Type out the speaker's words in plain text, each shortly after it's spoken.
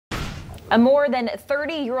A more than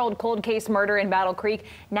 30-year-old cold case murder in Battle Creek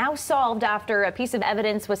now solved after a piece of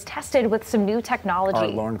evidence was tested with some new technology. Our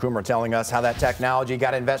Lauren Coomer telling us how that technology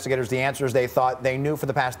got investigators the answers they thought they knew for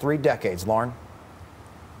the past 3 decades. Lauren?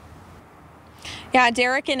 Yeah,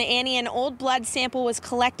 Derek and Annie, an old blood sample was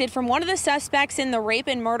collected from one of the suspects in the rape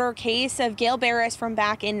and murder case of Gayle Barrus from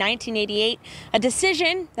back in 1988, a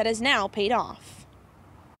decision that has now paid off.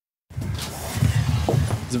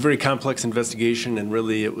 It's a very complex investigation, and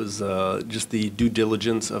really it was just the due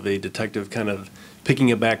diligence of a detective kind of picking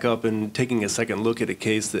it back up and taking a second look at a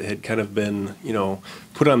case that had kind of been,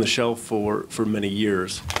 put on the shelf for many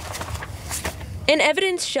years. An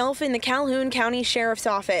evidence shelf in the Calhoun County Sheriff's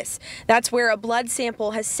Office. That's where a blood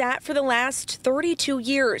sample has sat for the last 32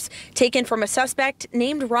 years, taken from a suspect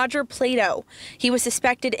named Roger Plato. He was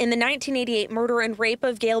suspected in the 1988 murder and rape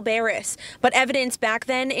of Gayle Barrus, but evidence back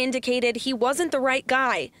then indicated he wasn't the right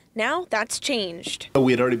guy. Now that's changed.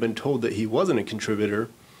 We had already been told that he wasn't a contributor.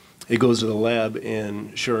 It goes to the lab,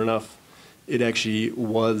 and sure enough, it actually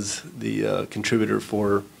was the contributor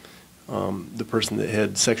for the person that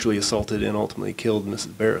had sexually assaulted and ultimately killed Mrs.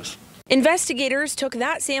 Barrus. Investigators took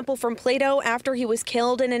that sample from Plato after he was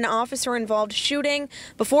killed in an officer-involved shooting,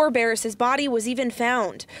 before Barrus's body was even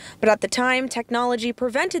found. But at the time, technology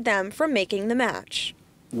prevented them from making the match.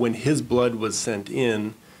 When his blood was sent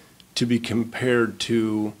in to be compared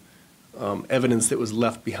to evidence that was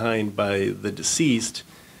left behind by the deceased,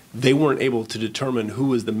 they weren't able to determine who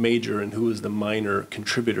was the major and who was the minor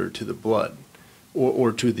contributor to the blood.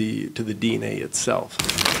 Or to the DNA itself.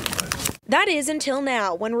 That is until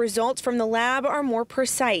now, when results from the lab are more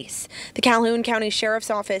precise. The Calhoun County Sheriff's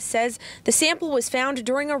Office says the sample was found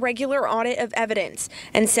during a regular audit of evidence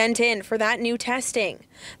and sent in for that new testing.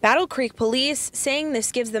 Battle Creek Police saying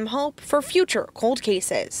this gives them hope for future cold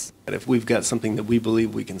cases. If we've got something that we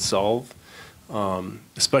believe we can solve,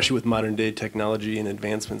 especially with modern day technology and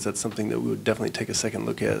advancements, that's something that we would definitely take a second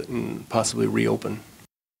look at and possibly reopen.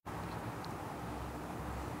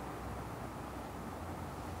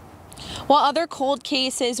 While other cold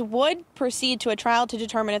cases would proceed to a trial to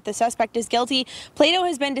determine if the suspect is guilty, Plato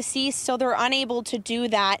has been deceased, so they're unable to do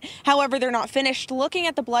that. However, they're not finished looking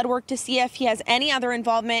at the blood work to see if he has any other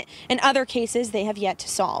involvement in other cases they have yet to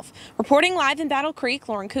solve. Reporting live in Battle Creek,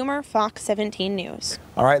 Lauren Coomer, Fox 17 News.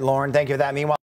 All right, Lauren, thank you for that. Meanwhile,